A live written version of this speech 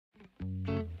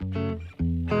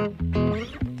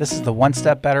This is the One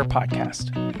Step Better podcast.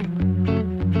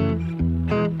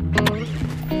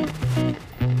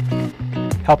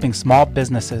 Helping small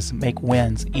businesses make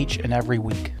wins each and every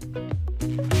week.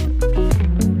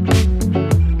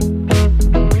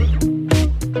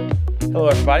 Hello,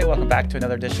 everybody. Welcome back to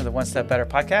another edition of the One Step Better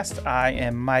podcast. I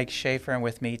am Mike Schaefer, and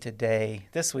with me today,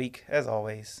 this week, as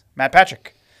always, Matt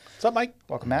Patrick. What's up, Mike?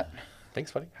 Welcome, Matt.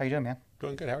 Thanks, buddy. How you doing, man?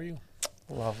 Doing good. How are you?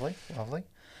 Lovely, lovely.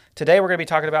 Today, we're going to be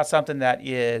talking about something that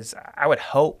is, I would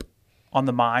hope, on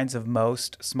the minds of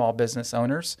most small business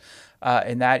owners,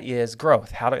 and that is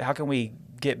growth. How can we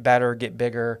get better, get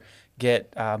bigger,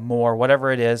 get more,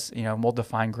 whatever it is. You know, we'll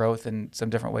define growth in some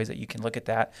different ways that you can look at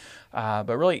that,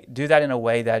 but really do that in a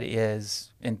way that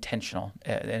is intentional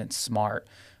and it's smart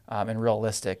and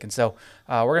realistic. And so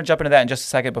we're going to jump into that in just a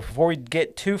second. But before we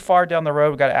get too far down the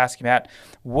road, we've got to ask you, Matt,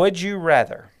 would you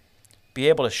rather be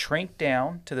able to shrink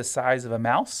down to the size of a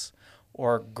mouse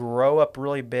or grow up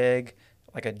really big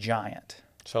like a giant?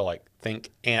 So, like, think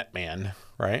Ant-Man,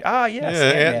 right? Ah, yes,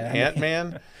 Ant-Man.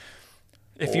 Ant-Man.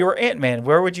 If you were Ant-Man,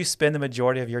 where would you spend the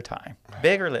majority of your time?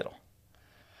 Big or little?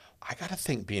 I got to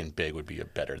think being big would be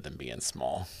better than being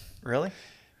small. Really?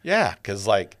 Yeah, because,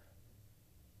 like,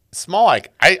 small,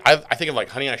 like, I think of, like,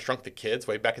 Honey, I Shrunk the Kids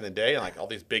way back in the day, and, like, all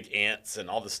these big ants and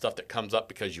all this stuff that comes up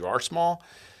because you are small.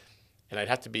 And I'd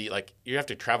have to be, like, you have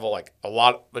to travel, like, a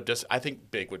lot, but just, I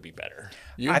think big would be better.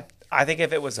 You? I think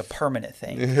if it was a permanent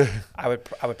thing, I would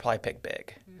probably pick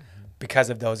big because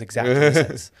of those exact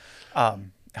reasons.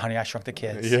 Honey, I Shrunk the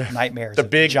Kids, nightmares, the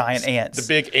big giant ants. The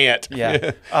big ant.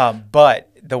 Yeah. But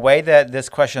the way that this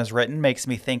question is written makes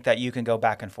me think that you can go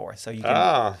back and forth. So you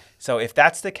can. So if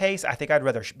that's the case, I think I'd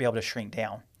rather be able to shrink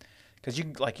down because you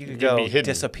could go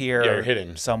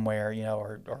disappear somewhere, you know,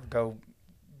 or go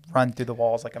run through the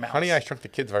walls like a mouse. Honey, I Shrunk the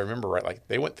Kids, if I remember right, like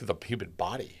they went through the human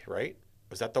body, right?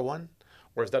 Was that the one?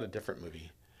 Or is that a different movie?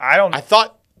 I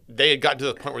thought they had gotten to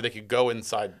the point where they could go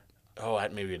inside. Oh,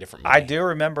 that may be a different movie. I do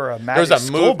remember a Magic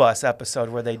School Bus episode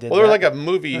where they did that. Well, there was like a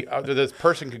movie that this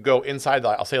person could go inside,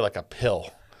 I'll say like a pill.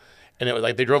 And it was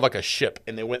like they drove like a ship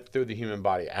and they went through the human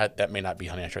body. That may not be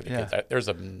Honey, I Shrunk the Kids. There's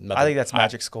another. I think that's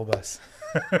Magic School Bus.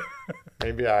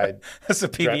 Maybe That's a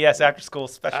PBS after school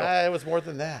special. It was more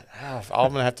than that.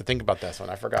 I'm gonna have to think about this one.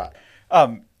 I forgot.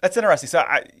 That's interesting.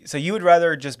 So you would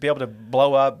rather just be able to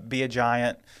blow up, be a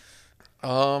giant?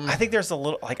 I think there's a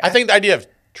little like. I think the idea of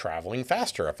traveling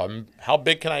faster. How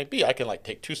big can I be? I can like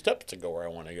take 2 steps to go where I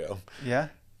want to go. Yeah.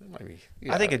 Maybe.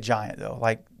 I think a giant though,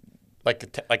 like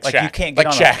Shaq. You can't get like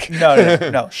on Shaq.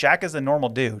 No. Shaq is a normal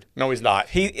dude. No, he's not.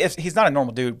 He's not a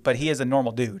normal dude, but he is a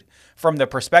normal dude from the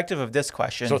perspective of this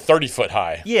question. So 30 foot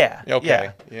high. Yeah.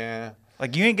 Okay. Yeah.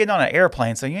 Like you ain't getting on an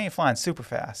airplane, so you ain't flying super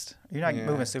fast. You're not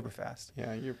moving super fast.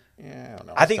 Yeah. I don't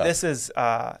know. I think this is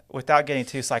without getting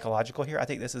too psychological here. I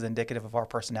think this is indicative of our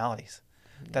personalities.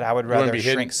 That I would rather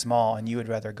shrink small, and you would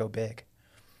rather go big.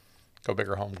 Go big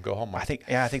or home. Go home. I think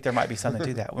there might be something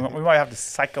to that. We might have to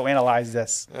psychoanalyze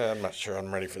this. I'm not sure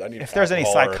I'm ready for that. If there's any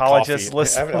psychologists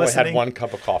listening, I've had 1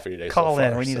 cup of coffee today. Call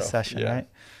in. We need a session,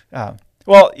 right?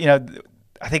 Well, you know,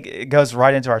 I think it goes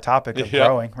right into our topic of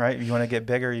growing, right? You want to get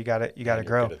bigger, you got to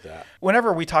grow. Good at that.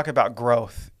 Whenever we talk about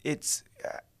growth,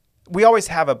 we always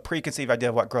have a preconceived idea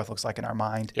of what growth looks like in our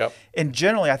mind. Yep. And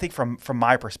generally, I think from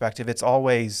my perspective, it's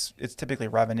typically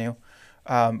revenue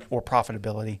or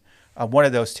profitability, one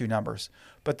of those 2 numbers.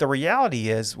 But the reality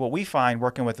is what we find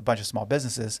working with a bunch of small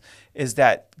businesses is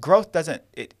that growth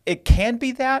it can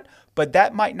be that, but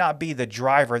that might not be the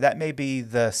driver. That may be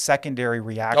the secondary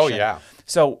reaction. Oh, yeah.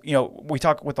 So, you know, we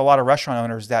talk with a lot of restaurant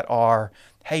owners that are,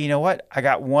 hey, you know what? I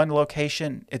got one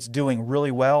location. It's doing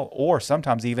really well. Or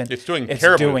sometimes even it's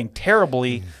doing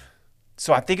terribly.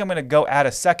 So I think I'm going to go add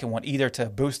a second one, either to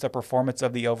boost the performance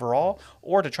of the overall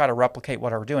or to try to replicate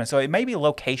what we're doing. So it may be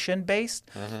location based.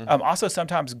 Also,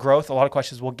 sometimes growth, a lot of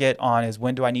questions we'll get on is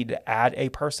when do I need to add a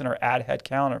person or add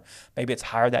headcount, or maybe it's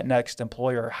hire that next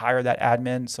employer or hire that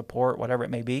admin support, whatever it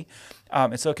may be.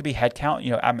 And so it could be headcount.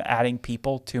 You know, I'm adding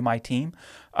people to my team.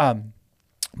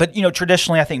 But, you know,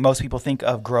 traditionally, I think most people think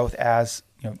of growth as,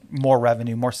 you know, more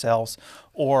revenue, more sales,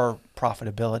 or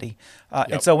profitability.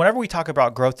 And so whenever we talk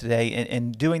about growth today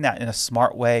and doing that in a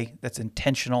smart way that's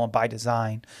intentional and by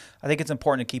design, I think it's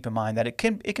important to keep in mind that it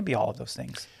can be all of those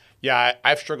things. Yeah,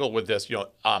 I've struggled with this. You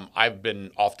know, I've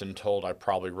been often told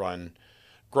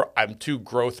I'm too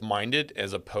growth-minded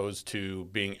as opposed to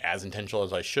being as intentional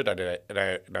as I should. And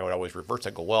I would always reverse.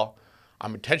 I go, well,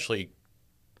 I'm intentionally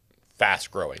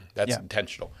fast growing. That's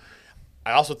intentional.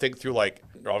 I also think through, like,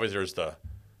 obviously there's the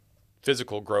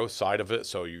physical growth side of it.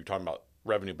 So you're talking about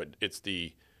revenue, but it's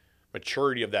the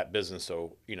maturity of that business.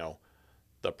 So, you know,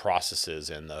 the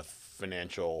processes and the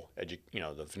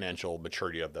the financial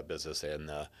maturity of the business and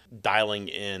the dialing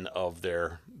in of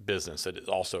their business that is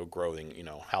also growing,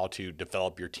 how to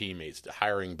develop your teammates,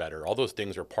 hiring better. All those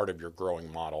things are part of your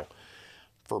growing model.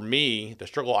 For me, the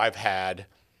struggle I've had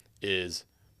is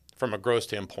from a growth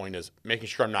standpoint is making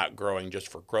sure I'm not growing just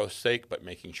for growth's sake, but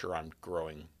making sure I'm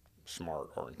growing smart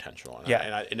or intentional.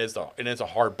 And it's a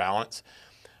hard balance.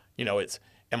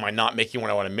 Am I not making what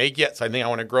I want to make yet? So I think I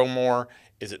want to grow more.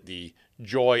 Is it the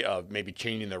joy of maybe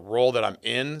changing the role that I'm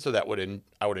in so that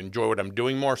I would enjoy what I'm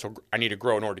doing more? So I need to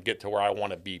grow in order to get to where I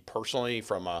want to be personally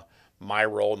from my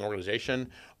role in the organization.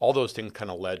 All those things kind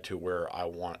of led to where I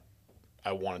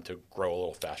wanted to grow a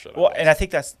little faster. And I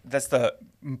think that's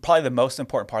probably the most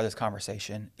important part of this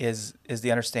conversation is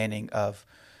the understanding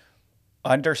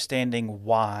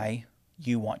why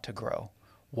you want to grow.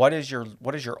 What is your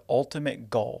ultimate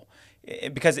goal?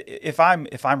 Because if I'm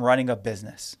running a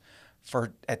business,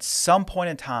 at some point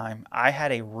in time, I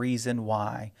had a reason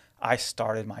why I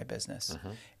started my business. Mm-hmm.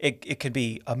 It could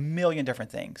be a million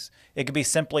different things. It could be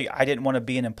simply I didn't want to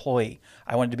be an employee.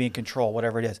 I wanted to be in control,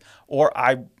 whatever it is. Or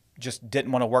I just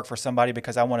didn't want to work for somebody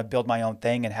because I want to build my own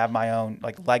thing and have my own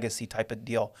legacy type of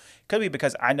deal. It could be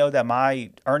because I know that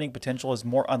my earning potential is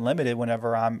more unlimited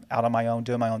whenever I'm out on my own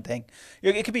doing my own thing.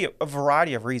 It could be a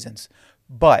variety of reasons.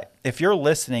 But if you're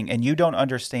listening and you don't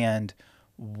understand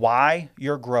why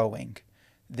you're growing,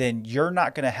 then you're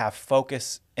not going to have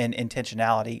focus and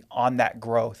intentionality on that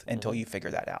growth until you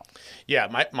figure that out. Yeah,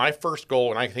 my first goal,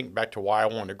 and I think back to why I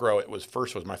wanted to grow, it was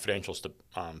my financial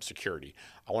security.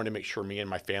 I wanted to make sure me and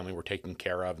my family were taken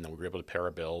care of and that we were able to pay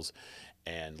our bills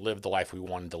and live the life we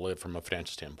wanted to live from a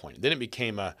financial standpoint. Then it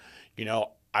became I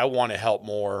want to help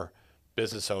more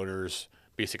business owners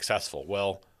be successful.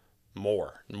 Well,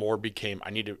 more became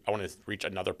I want to reach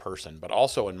another person. But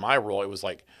also in my role, it was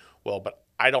but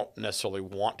I don't necessarily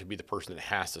want to be the person that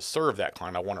has to serve that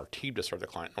client. I want our team to serve the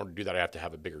client. In order to do that, I have to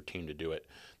have a bigger team to do it.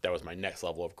 That was my next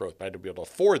level of growth. But I had to be able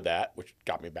to afford that, which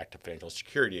got me back to financial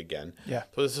security again. Yeah.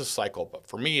 So this is a cycle. But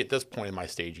for me, at this point in my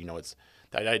stage, it's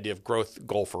that idea of growth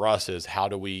goal for us is how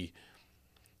do we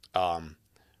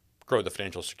grow the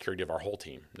financial security of our whole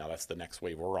team? Now that's the next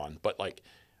wave we're on. But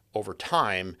over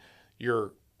time,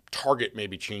 your target may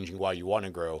be changing while you want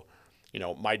to grow.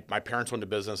 My parents went to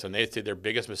business and they say their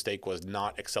biggest mistake was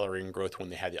not accelerating growth when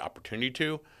they had the opportunity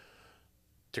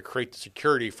to create the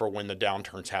security for when the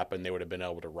downturns happen, they would have been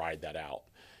able to ride that out.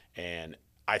 And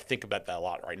I think about that a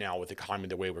lot right now with the economy,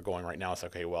 the way we're going right now. It's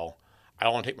okay, well, I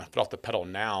don't want to take my foot off the pedal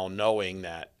now knowing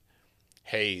that,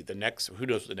 hey, who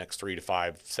knows what the next 3 to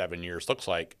 5, 7 years looks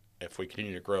like. If we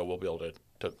continue to grow, we'll be able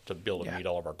to build and meet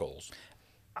all of our goals.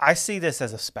 I see this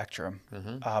as a spectrum.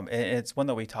 Mm-hmm. And it's one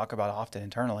that we talk about often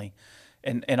internally.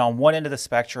 And on one end of the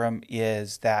spectrum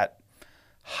is that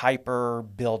hyper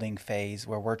building phase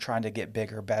where we're trying to get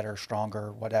bigger, better,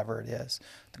 stronger, whatever it is.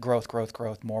 The growth,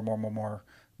 more,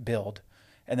 build.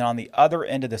 And then on the other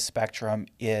end of the spectrum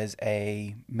is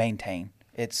a maintain.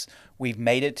 We've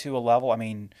made it to a level. I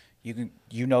mean,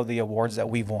 you know the awards that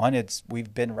we've won.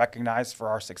 We've been recognized for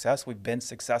our success. We've been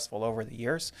successful over the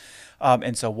years.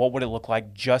 And so what would it look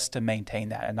like just to maintain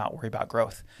that and not worry about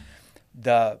growth?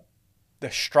 The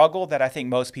struggle that I think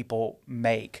most people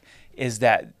make is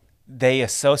that they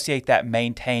associate that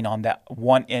maintain on that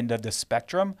one end of the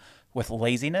spectrum with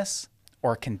laziness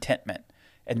or contentment.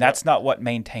 And that's not what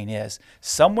maintain is.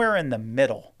 Somewhere in the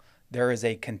middle, there is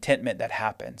a contentment that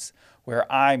happens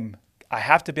where I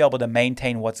have to be able to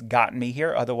maintain what's gotten me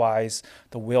here. Otherwise,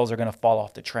 the wheels are going to fall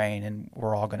off the train and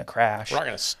we're all going to crash. We're not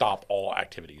going to stop all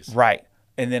activities. Right.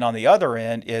 And then on the other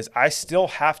end is I still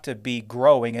have to be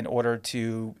growing in order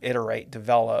to iterate,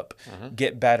 develop,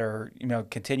 get better,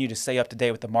 continue to stay up to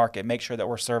date with the market, make sure that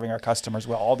we're serving our customers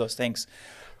well, all those things.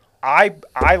 I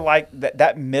like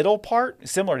that middle part,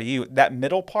 similar to you, that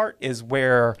middle part is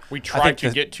where we try to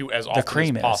get to as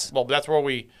often as possible. But that's where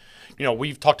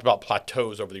we've talked about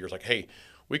plateaus over the years. Like, hey,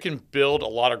 we can build a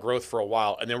lot of growth for a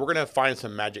while, and then we're going to find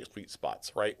some magic sweet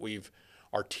spots, right?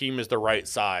 Our team is the right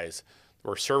size.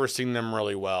 We're servicing them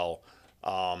really well.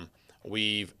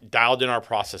 We've dialed in our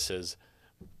processes.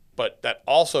 But that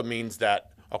also means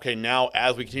that, okay, now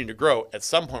as we continue to grow, at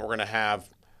some point we're going to have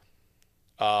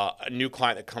a new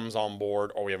client that comes on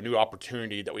board, or we have a new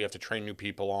opportunity that we have to train new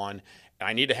people on. And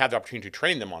I need to have the opportunity to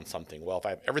train them on something. Well, if I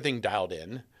have everything dialed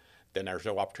in, then there's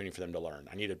no opportunity for them to learn.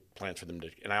 I need plans for them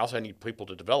and I also need people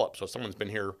to develop. So if someone's been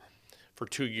here for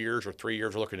 2 years or 3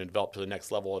 years, we're looking to develop to the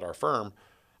next level at our firm,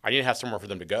 I need to have somewhere for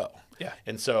them to go. Yeah.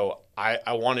 And so I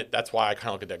want it. That's why I kind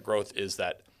of look at that growth is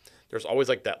that there's always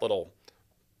like that little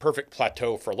perfect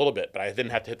plateau for a little bit, but I then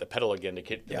have to hit the pedal again to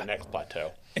get to the next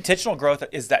plateau. Intentional growth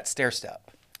is that stair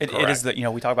step. It is the,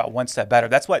 we talk about one step better.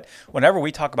 That's what, whenever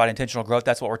we talk about intentional growth,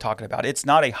 that's what we're talking about. It's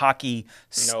not a hockey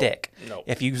stick. No.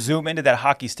 If you zoom into that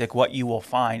hockey stick, what you will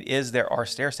find is there are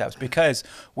stair steps, because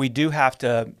we do have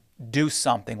to do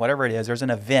something, whatever it is. There's an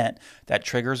event that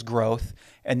triggers growth.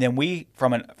 And then we,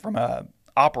 from a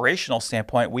operational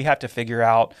standpoint, we have to figure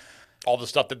out all the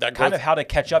stuff that growth, kind of how to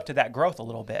catch up to that growth a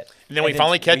little bit. And then we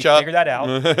finally catch up. Figure that out,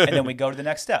 and then we go to the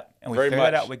next step. And we figure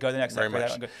that out, we go to the next step.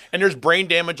 And there's brain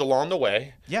damage along the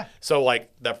way. Yeah. So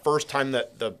like the first time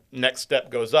that the next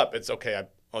step goes up, it's okay,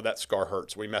 that scar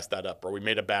hurts. We messed that up, or we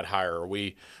made a bad hire, or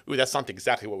that's not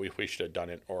exactly what we should have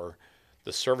done it, or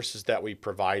the services that we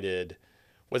provided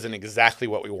wasn't exactly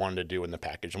what we wanted to do in the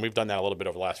package. And we've done that a little bit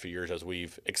over the last few years as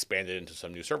we've expanded into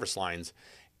some new service lines.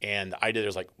 And the idea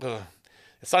is like,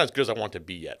 it's not as good as I want it to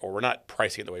be yet, or we're not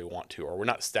pricing it the way we want to, or we're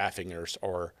not staffing it,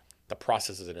 or the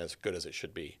process isn't as good as it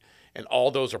should be. And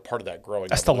all those are part of that growing.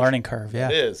 That's evolution. The learning curve, yeah.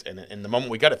 It is. And in the moment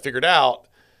we got it figured out,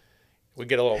 we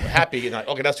get a little happy and like,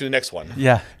 okay, let's do the next one.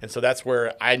 Yeah. And so that's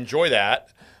where I enjoy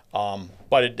that.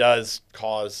 But it does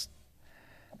cause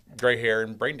gray hair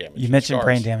and brain damage. You mentioned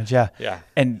brain damage, yeah. Yeah.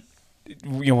 And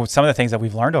some of the things that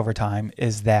we've learned over time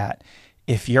is that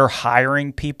if you're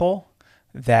hiring people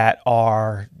that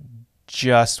are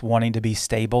just wanting to be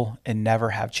stable and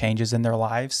never have changes in their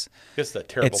lives, it's a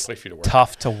terrible place for you to work.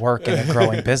 Tough to work in a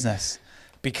growing business,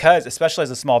 because especially as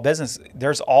a small business,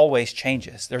 there's always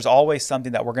changes. There's always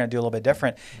something that we're going to do a little bit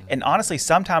different. And honestly,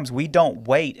 sometimes we don't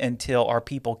wait until our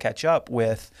people catch up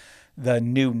with the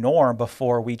new norm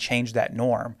before we change that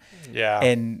norm. Yeah.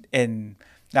 And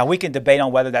now we can debate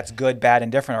on whether that's good, bad,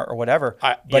 and different or whatever,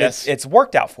 but yes. it's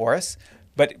worked out for us.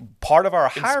 But part of our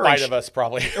hiring, in spite of us,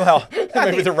 probably. Well,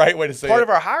 maybe the right way to say part of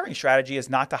our hiring strategy is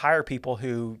not to hire people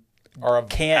who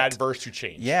can't adverse to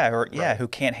change. Yeah, who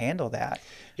can't handle that.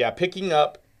 Yeah, picking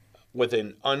up with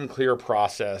an unclear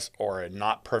process or a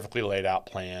not perfectly laid out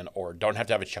plan, or don't have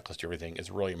to have a checklist to everything, is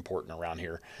really important around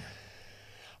here.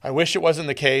 I wish it wasn't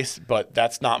the case, but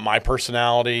that's not my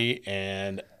personality,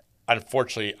 and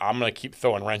unfortunately, I'm going to keep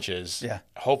throwing wrenches. Yeah.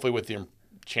 Hopefully, with the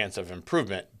chance of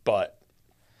improvement, but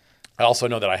I also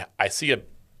know that I see a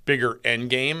bigger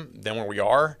end game than where we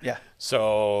are. Yeah.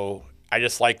 So I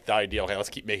just like the idea, okay, let's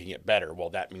keep making it better. Well,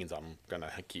 that means I'm going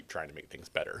to keep trying to make things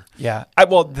better. Yeah.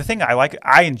 The thing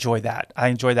I enjoy that. I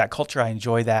enjoy that culture. I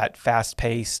enjoy that fast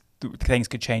pace. Things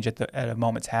could change at a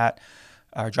moment's hat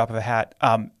or drop of a hat.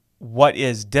 What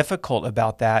is difficult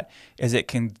about that is it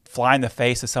can fly in the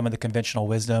face of some of the conventional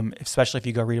wisdom, especially if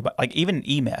you go read about, like, even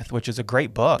E-Myth, which is a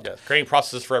great book. Yeah, creating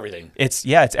processes for everything. It's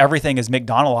everything is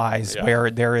McDonaldized, where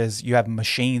you have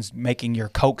machines making your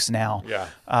Cokes now.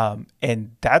 Yeah.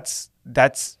 And that's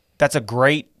a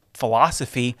great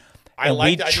philosophy. And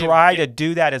we try to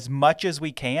do that as much as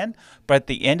we can, but at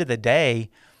the end of the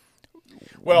day,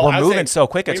 we're moving so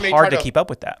quick, it's hard to keep up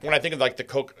with that. When I think of like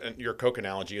your Coke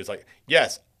analogy is like,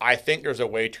 yes, I think there's a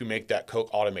way to make that Coke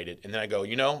automated. And then I go,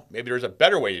 maybe there's a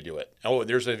better way to do it. Oh,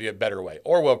 there's a better way.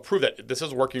 Or we'll prove that this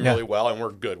is working really well and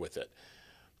we're good with it.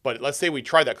 But let's say we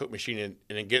try that Coke machine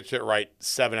and it gets it right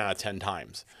 7 out of 10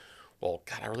 times. Well,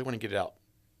 God, I really want to get it out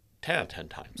 10 out of 10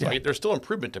 times. Yeah. There's still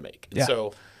improvement to make. And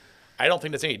so I don't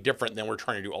think that's any different than we're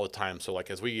trying to do all the time. So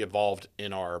like as we evolved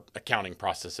in our accounting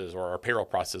processes or our payroll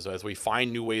processes, as we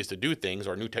find new ways to do things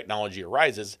or new technology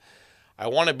arises, I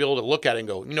want to be able to look at it and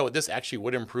go, this actually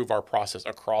would improve our process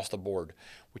across the board.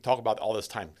 We talk about all this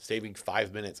time, saving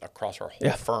 5 minutes across our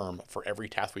whole firm for every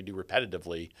task we do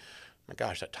repetitively. My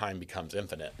gosh, that time becomes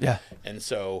infinite. Yeah. And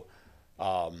so,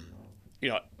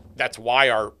 that's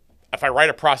why if I write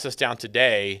a process down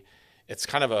today, it's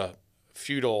kind of a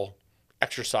futile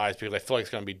exercise because I feel like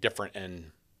it's going to be different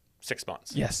in 6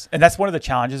 months. Yes. And that's one of the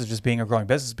challenges of just being a growing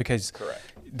business, because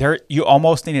you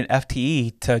almost need an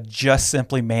FTE to just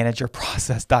simply manage your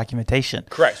process documentation.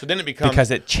 Correct. So then it becomes,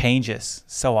 because it changes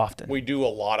so often. We do a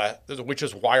lot of, which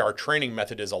is why our training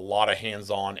method is a lot of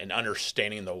hands-on and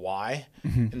understanding the why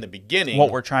in the beginning.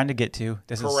 What we're trying to get to.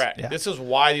 Correct. This is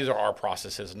why these are our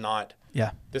processes, not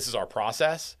this is our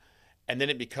process. And then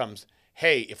it becomes,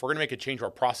 hey, if we're going to make a change to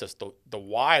our process, the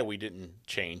why we didn't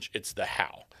change, it's the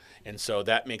how. And so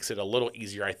that makes it a little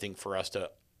easier, I think, for us to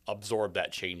absorb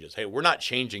that changes. Hey, we're not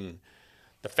changing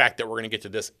the fact that we're going to get to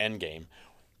this end game.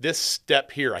 This step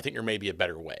here, I think there may be a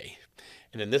better way.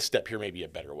 And then this step here may be a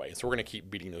better way. So we're going to keep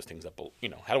beating those things up.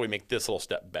 How do we make this little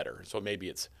step better? So maybe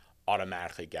it's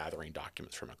automatically gathering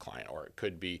documents from a client, or it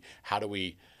could be, how do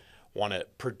we want to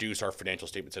produce our financial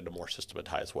statements in a more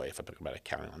systematized way? If I'm talking about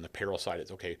accounting on the payroll side,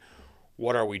 it's okay,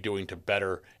 what are we doing to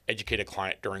better educate a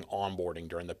client during onboarding,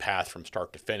 during the path from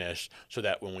start to finish, so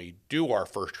that when we do our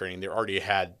first training,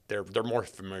 they're more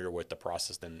familiar with the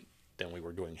process than than we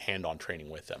were doing hand-on training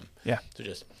with them. Yeah. So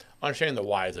just understanding the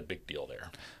why is a big deal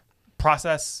there.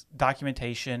 Process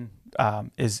documentation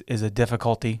is a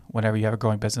difficulty whenever you have a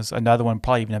growing business. Another one,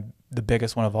 probably even the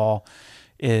biggest one of all,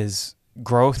 is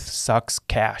growth sucks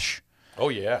cash. Oh,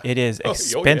 yeah. It is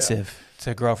expensive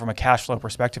to grow from a cash flow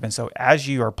perspective. And so as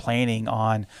you are planning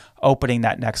on opening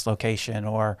that next location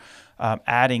or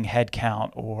adding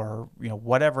headcount or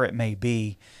whatever it may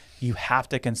be, you have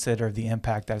to consider the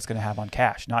impact that it's going to have on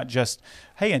cash. Not just,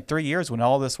 hey, in 3 years when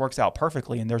all this works out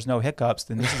perfectly and there's no hiccups,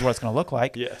 then this is what it's going to look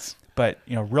like. Yes. But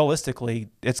realistically,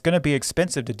 it's going to be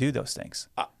expensive to do those things.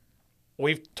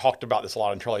 We've talked about this a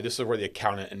lot internally. This is where the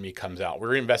accountant in me comes out.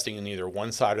 We're investing in either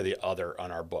one side or the other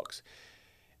on our books.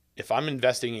 If I'm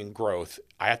investing in growth,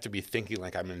 I have to be thinking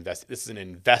like I'm investing. This is an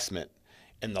investment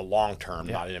in the long term,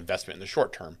 not an investment in the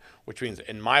short term, which means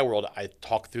in my world, I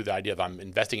talk through the idea of I'm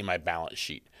investing in my balance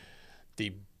sheet.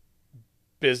 The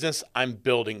business I'm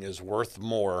building is worth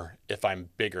more if I'm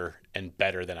bigger and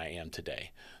better than I am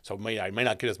today. So I may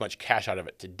not get as much cash out of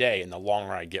it today. In the long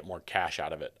run, I get more cash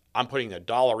out of it. I'm putting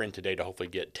 $1 in today to hopefully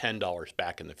get $10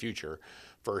 back in the future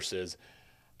versus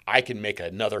I can make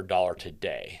another $1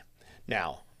 today.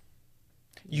 Now,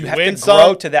 you have to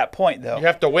grow to that point, though. You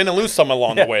have to win and lose some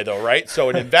along the way, though, right? So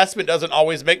an investment doesn't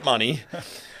always make money.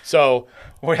 So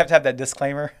we have to have that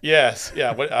disclaimer. Yes.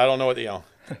 Yeah. I don't know what,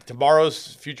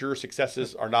 tomorrow's future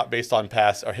successes are not based on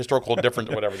past or historical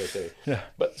difference or whatever they say. Yeah.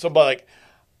 But like,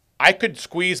 I could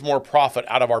squeeze more profit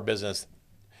out of our business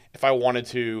if I wanted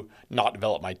to not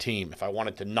develop my team, if I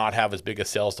wanted to not have as big a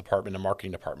sales department and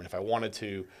marketing department, if I wanted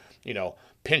to,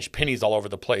 pinch pennies all over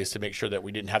the place to make sure that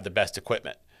we didn't have the best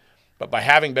equipment. But by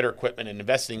having better equipment and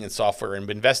investing in software and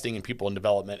investing in people in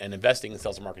development and investing in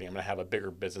sales and marketing, I'm going to have a bigger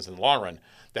business in the long run.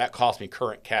 That costs me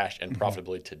current cash and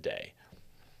profitability today.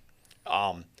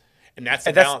 And that's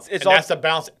the balance. That's the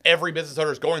balance every business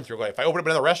owner is going through. Like, if I open up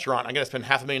another restaurant, I'm going to spend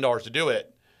 $500,000 to do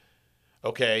it.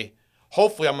 Okay,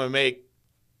 hopefully I'm going to make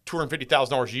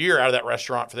 $250,000 a year out of that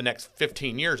restaurant for the next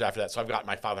 15 years after that. So I've got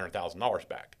my $500,000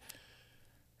 back.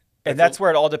 And that's where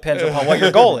it all depends upon what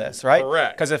your goal is, right?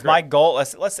 Correct. Because if my goal,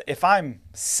 if I'm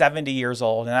 70 years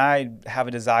old and I have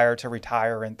a desire to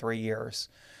retire in 3 years,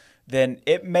 then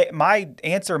my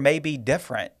answer may be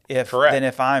different than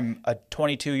if I'm a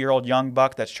 22-year-old young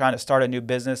buck that's trying to start a new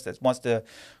business that wants to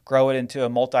grow it into a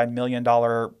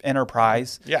multi-million-dollar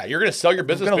enterprise. Yeah, you're going to sell your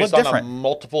business based on a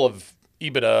multiple of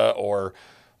EBITDA or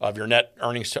of your net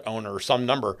earnings to owner or some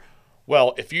number.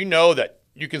 Well, if you know that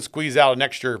you can squeeze out an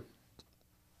extra $1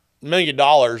 million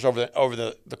over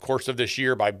the course of this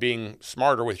year by being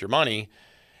smarter with your money,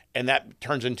 and that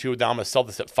turns into, now I'm going to sell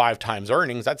this at 5 times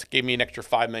earnings, that's gave me an extra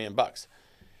 $5 million.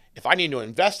 If I need to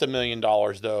invest $1 million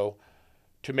though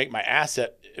to make my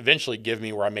asset eventually give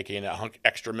me where I'm making an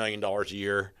extra $1 million a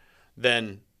year,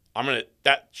 then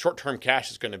that short-term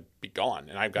cash is going to be gone,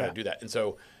 and I've got to do that. And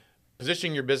so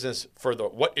positioning your business for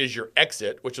what is your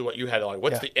exit, which is what you had, like,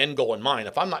 what's the end goal in mind?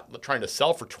 If I'm not trying to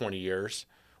sell for 20 years,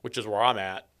 which is where I'm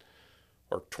at,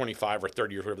 or 25 or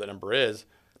 30 years, whatever that number is,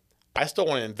 I still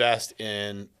want to invest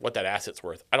in what that asset's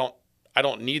worth. I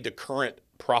don't need the current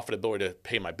profitability to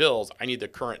pay my bills. I need the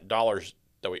current dollars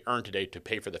that we earn today to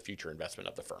pay for the future investment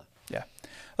of the firm. Yeah.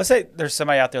 Let's say there's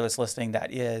somebody out there that's listening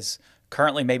that is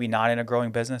currently maybe not in a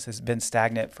growing business, has been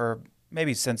stagnant for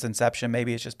maybe since inception.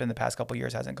 Maybe it's just been the past couple of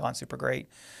years, hasn't gone super great.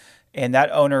 And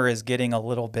that owner is getting a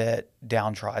little bit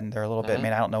downtrodden. They're a little bit,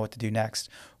 man, I don't know what to do next.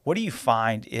 What do you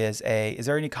find is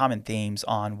there any common themes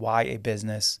on why a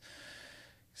business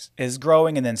is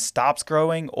growing and then stops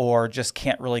growing or just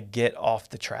can't really get off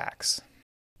the tracks?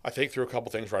 I think through a couple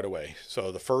things right away.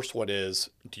 So the first one is,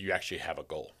 do you actually have a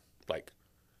goal? Like,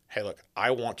 hey, look,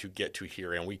 I want to get to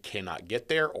here and we cannot get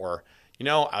there, or,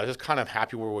 I was just kind of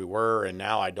happy where we were and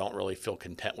now I don't really feel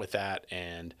content with that.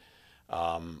 And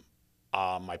so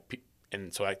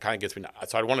that kind of gets me.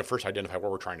 So I want to first identify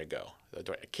where we're trying to go.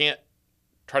 I can't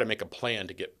try to make a plan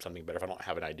to get something better if I don't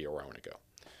have an idea where I want to go.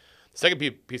 The second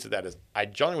piece of that is I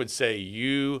generally would say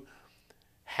you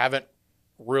haven't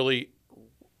really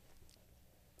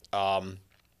thought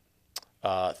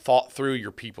through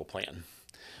your people plan.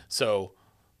 So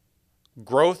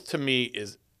growth to me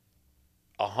is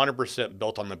 100%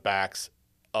 built on the backs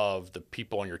of the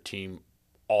people on your team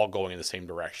all going in the same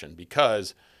direction,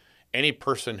 because any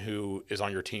person who is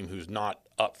on your team who's not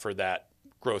up for that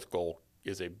growth goal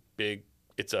is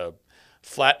it's a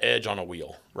flat edge on a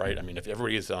wheel, right? I mean, if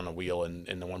everybody is on a wheel and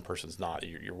the one person's not,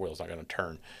 your wheel's not going to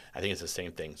turn. I think it's the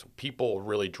same thing. So people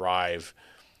really drive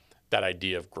that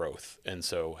idea of growth. And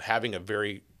so having a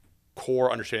very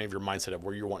core understanding of your mindset of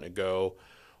where you want to go,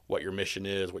 what your mission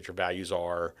is, what your values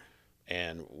are,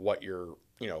 and what your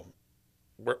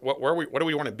what do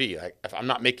we want to be? Like, if I'm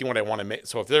not making what I want to make,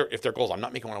 so if their goals, I'm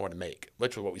not making what I want to make.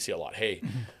 Literally, what we see a lot. Hey,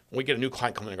 when we get a new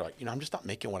client coming in, they're like, I'm just not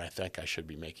making what I think I should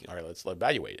be making. All right, let's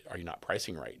evaluate it. Are you not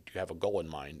pricing right? Do you have a goal in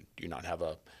mind? Do you not have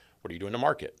what are you doing to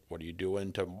market? What are you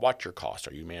doing to watch your costs?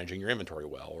 Are you managing your inventory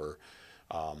well? Or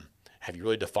have you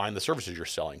really defined the services you're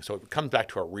selling? So it comes back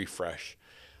to a refresh.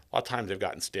 A lot of times they've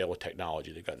gotten stale with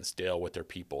technology. They've gotten stale with their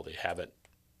people. They haven't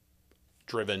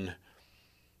driven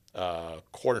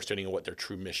core understanding of what their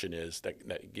true mission is that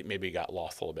maybe got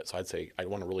lost a little bit. So I'd say I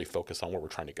want to really focus on where we're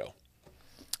trying to go.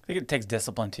 I think it takes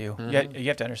discipline too. You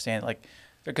have to understand, like,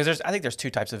 because I think there's two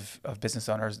types of business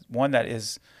owners. One that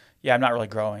is, I'm not really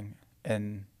growing,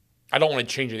 and I don't want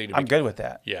to change anything. I'm good with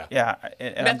that. Yeah.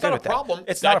 And that's I'm not good a problem. That.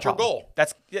 It's not your goal.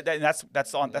 That's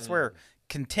where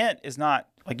content is not,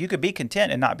 like, you could be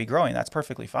content and not be growing. That's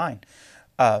perfectly fine.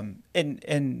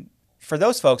 And for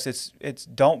those folks, it's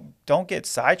don't get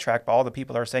sidetracked by all the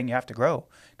people that are saying you have to grow,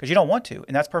 because you don't want to,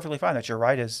 and that's perfectly fine. That's your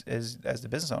right as the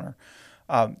business owner.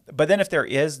 But then if there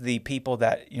is the people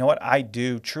that, I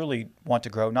do truly want to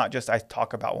grow, not just I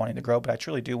talk about wanting to grow, but I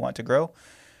truly do want to grow,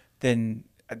 then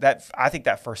I think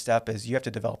that first step is you have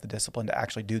to develop the discipline to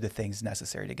actually do the things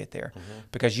necessary to get there,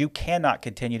 because you cannot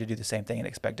continue to do the same thing and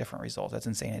expect different results. That's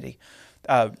insanity.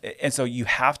 And so you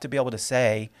have to be able to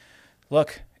say,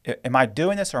 look, am I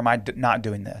doing this or am I not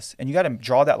doing this? And you got to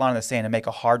draw that line in the sand and make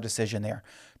a hard decision there,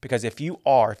 because if you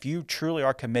truly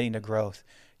are committing to growth,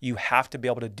 you have to be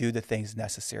able to do the things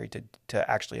necessary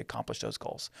to actually accomplish those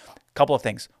goals. A couple of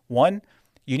things. One,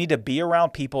 you need to be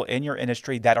around people in your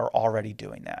industry that are already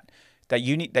doing that. That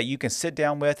you can sit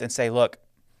down with and say, look,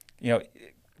 what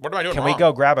am I doing can wrong? we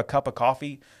go grab a cup of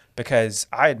coffee, because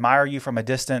I admire you from a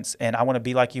distance and I want to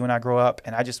be like you when I grow up,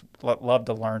 and I just love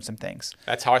to learn some things.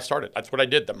 That's how I started. That's what I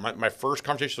did. My first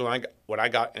conversation when I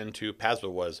got into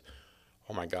PASBA was,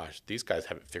 oh my gosh, these guys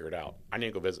have it figured out. I need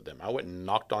to go visit them. I went and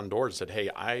knocked on doors and said, hey,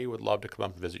 I would love to come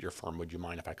up and visit your firm. Would you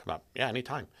mind if I come up? Yeah,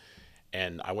 anytime.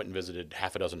 And I went and visited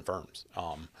half a dozen firms.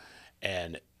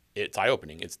 And it's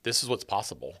eye-opening. This is what's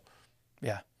possible.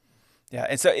 Yeah.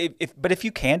 And so if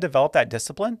you can develop that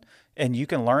discipline and you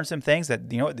can learn some things that,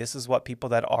 this is what people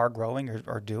that are growing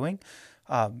are doing,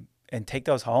 and take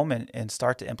those home and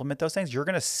start to implement those things, you're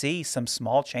going to see some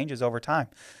small changes over time.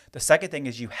 The second thing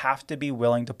is you have to be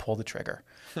willing to pull the trigger,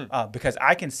 because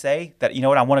I can say that,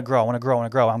 I want to grow. I'm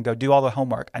going to go do all the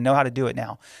homework. I know how to do it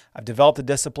now. I've developed the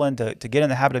discipline to get in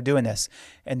the habit of doing this.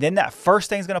 And then that first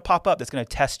thing is going to pop up that's going to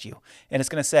test you. And it's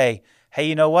going to say, hey,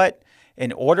 you know what?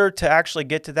 In order to actually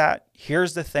get to that,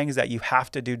 here's the things that you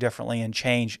have to do differently and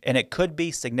change. And it could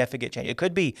be significant change. It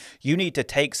could be you need to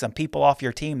take some people off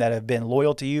your team that have been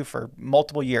loyal to you for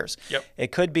multiple years. Yep.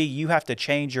 It could be you have to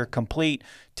change your complete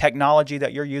technology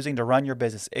that you're using to run your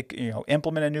business.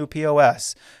 Implement a new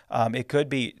POS. It could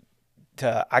be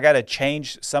I got to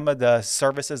change some of the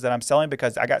services that I'm selling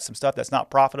because I got some stuff that's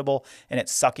not profitable and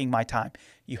it's sucking my time.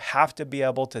 You have to be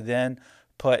able to then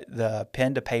put the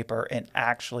pen to paper and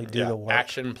actually do the work.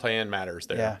 Action plan matters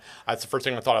there. Yeah. That's the first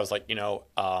thing I thought. I was like,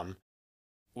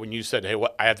 when you said, hey,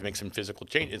 I have to make some physical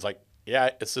change. It's like,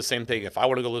 yeah, it's the same thing. If I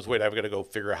want to go lose weight, I've got to go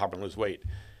figure out how I'm going to lose weight.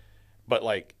 But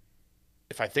like,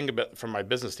 if I think about it from my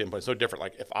business standpoint, it's so different.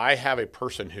 Like if I have a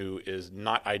person who is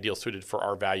not ideal suited for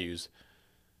our values,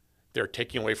 they're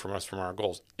taking away from us from our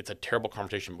goals. It's a terrible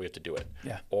conversation, but we have to do it.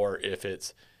 Yeah. Or if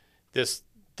it's this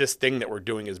thing that we're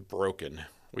doing is broken,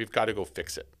 we've got to go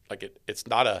fix it. Like it's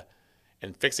not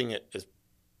and fixing it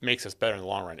makes us better in the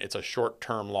long run. It's a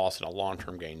short-term loss and a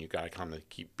long-term gain. You got to kind of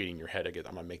keep beating your head again.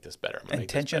 I'm going to make this better.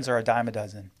 Intentions are a dime a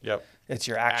dozen. Yep. It's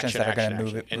your actions that are going to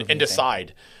move it. And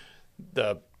decide.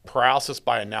 The paralysis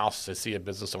by analysis I see of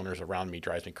business owners around me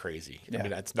drives me crazy. Yeah. I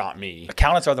mean, that's not me.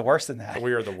 Accountants are the worst in that.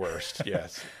 We are the worst,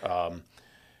 yes.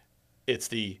 It's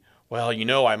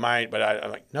I might, but I'm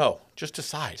like, no, just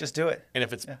decide. Just do it. And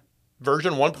if it's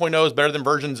version 1.0 is better than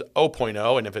versions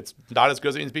 0.0, and if it's not as good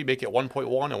as it needs to be, make it 1.1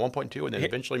 and 1.2, and then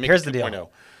eventually make it 2.0. Here's the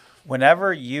deal.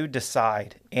 Whenever you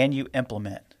decide and you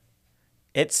implement,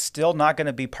 it's still not going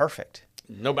to be perfect.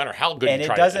 No matter how good you try it.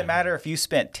 And it doesn't matter if you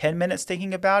spent 10 minutes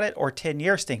thinking about it or 10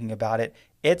 years thinking about it,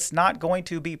 it's not going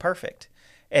to be perfect.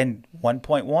 And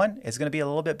 1.1 is going to be a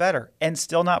little bit better and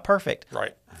still not perfect.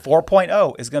 Right.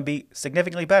 4.0 is going to be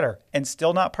significantly better and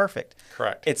still not perfect.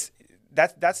 Correct.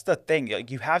 That's the thing. Like,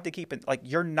 you have to keep it, like,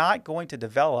 you're not going to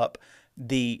develop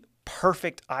the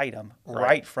perfect item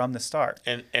right from the start.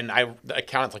 And the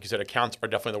accounts, like you said, accounts are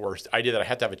definitely the worst. The idea that I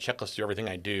have to have a checklist to do everything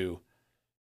I do.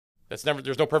 There's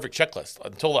no perfect checklist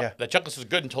until the checklist is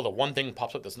good until the one thing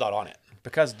pops up that's not on it.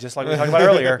 Because just like we talked about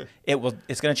earlier,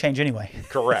 it's going to change anyway.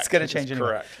 Correct. It's going to change anyway.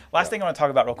 Correct. Last thing I want to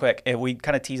talk about real quick, we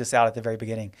kind of tease us out at the very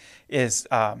beginning, is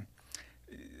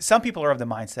some people are of the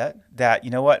mindset that, you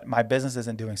know what, my business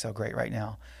isn't doing so great right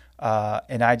now.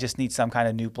 And I just need some kind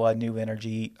of new blood, new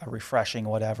energy, a refreshing,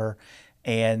 whatever.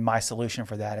 And my solution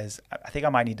for that is I think I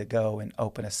might need to go and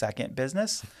open a second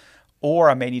business, or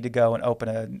I may need to go and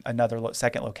open another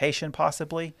second location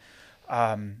possibly.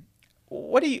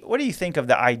 What do you think of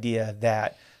the idea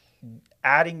that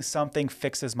adding something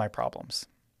fixes my problems?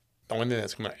 The only thing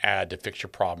that's going to add to fix your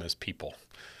problem is people.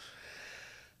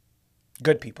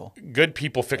 Good people. Good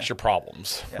people fix your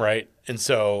problems, right? And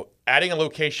so adding a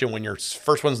location when your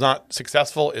first one's not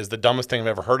successful is the dumbest thing I've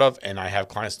ever heard of, and I have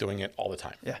clients doing it all the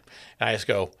time. Yeah. And I just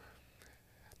go,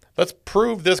 let's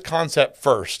prove this concept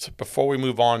first before we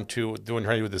move on to trying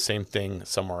to do the same thing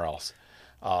somewhere else.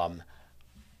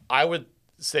 I would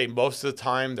say most of the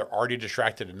time they're already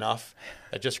distracted enough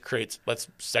that just creates, let's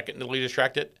secondly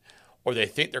distract it, or they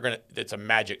think it's a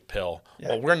magic pill. Yeah.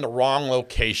 Well, we're in the wrong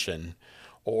location.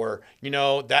 Or,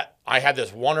 that I had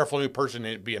this wonderful new person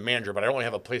to be a manager, but I don't really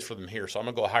have a place for them here. So I'm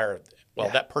going to go hire.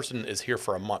 Well, that person is here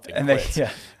for a month and quits.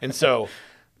 And so,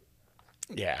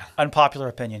 unpopular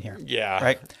opinion here. Yeah.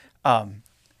 Right.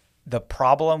 The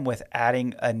problem with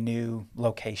adding a new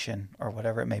location or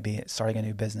whatever it may be, starting a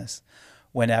new business,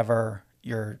 whenever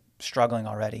you're struggling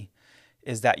already,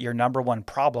 is that your number one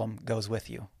problem goes with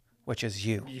you, which is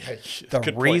you. Yeah,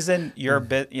 the reason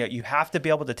you have to be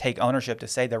able to take ownership to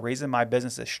say the reason my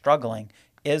business is struggling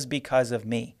is because of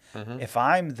me. Mm-hmm. If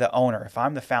I'm the owner, if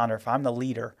I'm the founder, if I'm the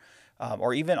leader,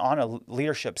 or even on a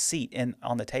leadership seat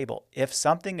on the table, if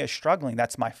something is struggling,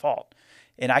 that's my fault.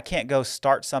 And I can't go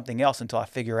start something else until I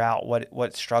figure out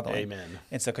what's struggling. Amen.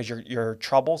 And so because your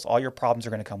troubles, all your problems are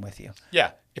going to come with you.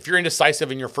 Yeah. If you're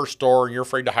indecisive in your first store and you're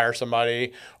afraid to hire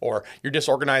somebody, or you're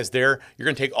disorganized there, you're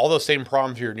going to take all those same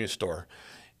problems to your new store.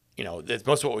 That's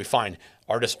most of what we find.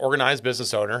 Our disorganized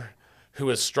business owner who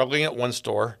is struggling at one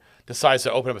store decides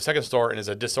to open up a second store and is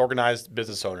a disorganized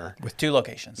business owner. With 2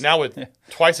 locations. Now with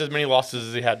twice as many losses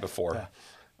as he had before.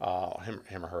 Yeah.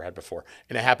 Him or her had before.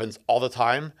 And it happens all the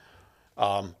time.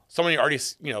 Somebody already,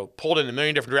 pulled in 1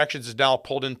 million different directions is now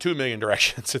pulled in 2 million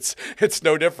directions. It's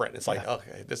no different. It's like,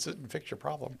 okay, this doesn't fix your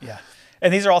problem. Yeah.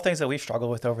 And these are all things that we've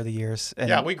struggled with over the years.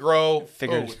 And we grow.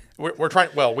 We're trying.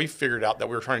 Well, we figured out that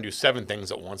we were trying to do 7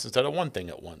 things at once instead of 1 thing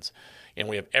at once. And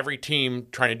we have every team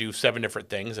trying to do 7 different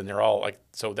things, and they're all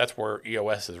so that's where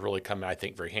EOS has really come, I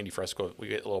think, very handy for us. We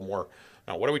get a little more,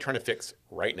 what are we trying to fix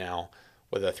right now?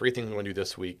 With the 3 things we want to do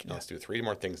this week, let's do 3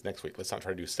 more things next week. Let's not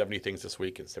try to do 70 things this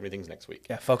week and 70 things next week.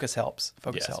 Yeah, focus helps.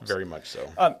 Focus helps. Very much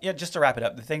so. Just to wrap it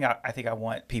up, the thing I think I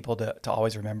want people to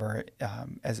always remember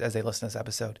as they listen to this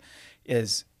episode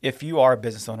is if you are a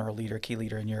business owner, a leader, key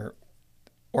leader in your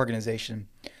organization,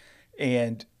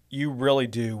 and you really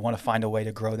do want to find a way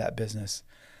to grow that business,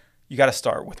 you got to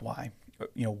start with why.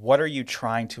 What are you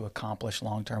trying to accomplish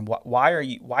long term?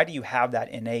 Why do you have that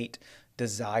innate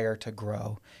desire to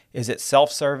grow? Is it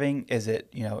self-serving? Is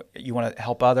it, you want to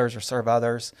help others or serve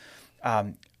others?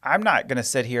 I'm not going to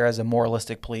sit here as a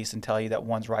moralistic police and tell you that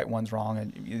one's right, one's wrong,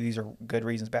 and these are good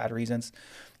reasons, bad reasons.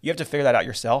 You have to figure that out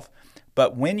yourself.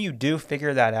 But when you do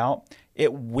figure that out, you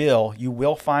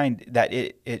will find that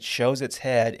it shows its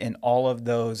head in all of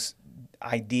those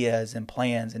ideas and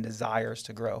plans and desires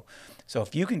to grow. So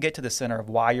if you can get to the center of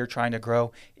why you're trying to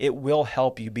grow, it will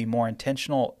help you be more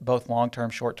intentional, both long-term,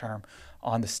 short-term,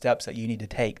 on the steps that you need to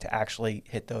take to actually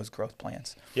hit those growth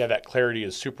plans. Yeah, that clarity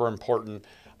is super important.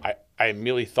 I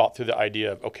immediately thought through the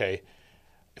idea of, okay,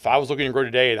 if I was looking to grow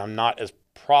today and I'm not as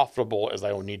profitable as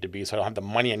I would need to be, so I don't have the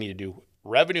money I need to do,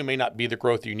 revenue may not be the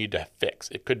growth you need to fix.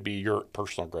 It could be your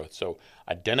personal growth. So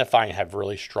identify and have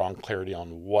really strong clarity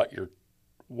on what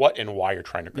and why you're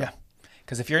trying to grow. Yeah,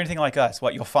 because if you're anything like us,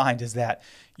 what you'll find is that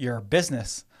your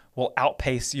business will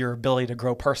outpace your ability to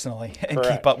grow personally and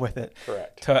Correct. Keep up with it.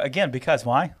 Correct. Because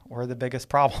why? We're the biggest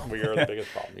problem. We are the biggest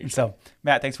problem. And so,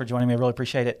 Matt, thanks for joining me. I really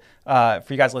appreciate it. For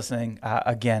you guys listening,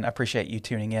 again, I appreciate you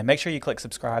tuning in. Make sure you click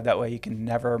subscribe. That way you can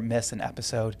never miss an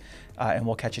episode. And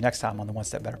we'll catch you next time on the One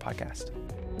Step Better podcast.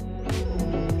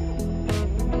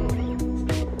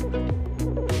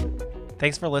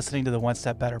 Thanks for listening to the One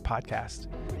Step Better podcast.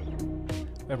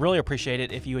 I'd really appreciate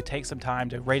it if you would take some time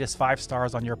to rate us 5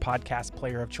 stars on your podcast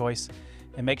player of choice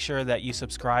and make sure that you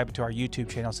subscribe to our YouTube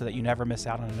channel so that you never miss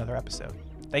out on another episode.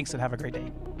 Thanks and have a great day.